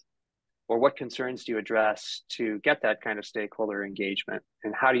build, or what concerns do you address to get that kind of stakeholder engagement?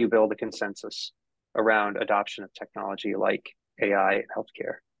 And how do you build a consensus around adoption of technology like AI in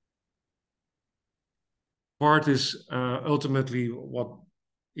healthcare? Part is ultimately what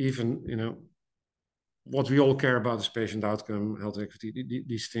what we all care about is patient outcome, health equity,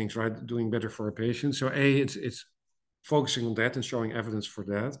 these things, right? Doing better for our patients. So it's focusing on that and showing evidence for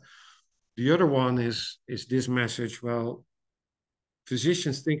that. The other one is this message. Well,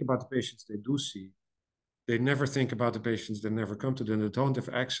 physicians think about the patients they do see. They never think about the patients that never come to them, that don't have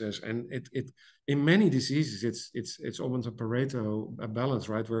access. And it in many diseases, it's almost a Pareto balance,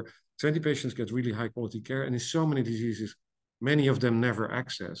 right? Where 20 patients get really high quality care, and in so many diseases, many of them never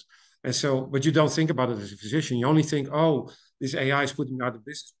access. And so, but you don't think about it as a physician. You only think, oh, this AI is putting out of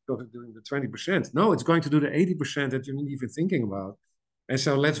business because it's doing the 20%. No, it's going to do the 80% that you're not even thinking about. And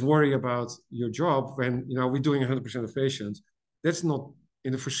so let's worry about your job when, we're doing 100% of patients. That's not,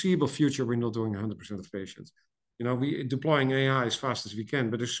 in the foreseeable future, we're not doing 100% of patients. We're deploying AI as fast as we can,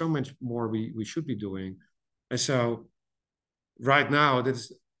 but there's so much more we should be doing. And so right now,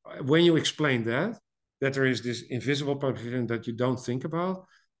 that's when you explain that there is this invisible population that you don't think about,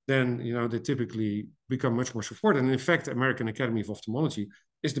 then they typically become much more supportive. And in fact, the American Academy of Ophthalmology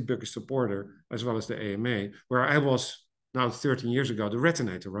is the biggest supporter, as well as the AMA, where I was now 13 years ago, the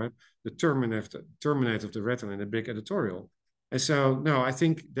retinator, right? The terminator of the retina in a big editorial. And so, no, I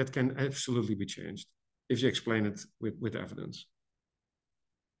think that can absolutely be changed if you explain it with evidence.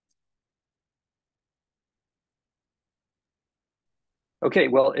 Okay,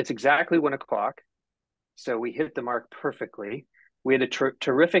 well, it's exactly 1 o'clock. So we hit the mark perfectly. We had a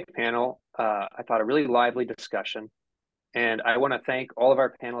terrific panel. I thought a really lively discussion. And I want to thank all of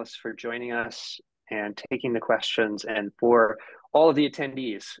our panelists for joining us and taking the questions, and for all of the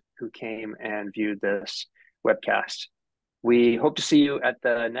attendees who came and viewed this webcast. We hope to see you at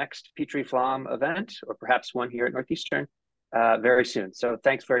the next Petrie-Flom event, or perhaps one here at Northeastern very soon. So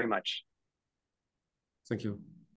thanks very much. Thank you.